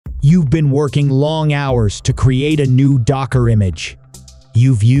You've been working long hours to create a new Docker image.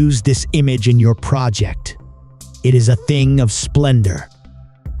 You've used this image in your project. It is a thing of splendor.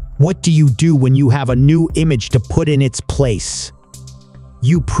 What do you do when you have a new image to put in its place?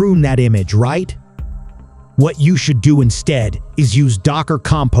 You prune that image, right? What you should do instead is use Docker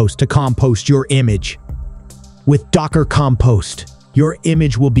Compost to compost your image. With Docker Compost, your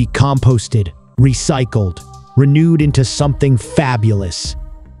image will be composted, recycled, renewed into something fabulous.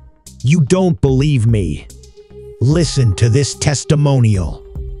 You don't believe me? Listen to this testimonial.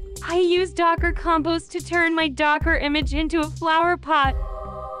 I use Docker Compost to turn my Docker image into a flower pot.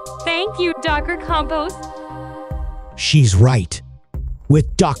 Thank you, Docker Compost. She's right.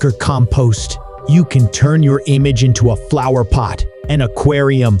 With Docker Compost, you can turn your image into a flower pot, an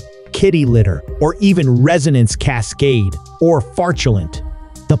aquarium, kitty litter, or even resonance cascade or fartulant.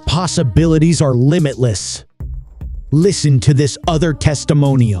 The possibilities are limitless. Listen to this other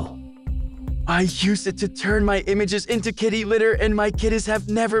testimonial. I used it to turn my images into kitty litter and my kitties have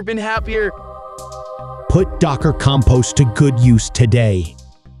never been happier. Put Docker Compost to good use today.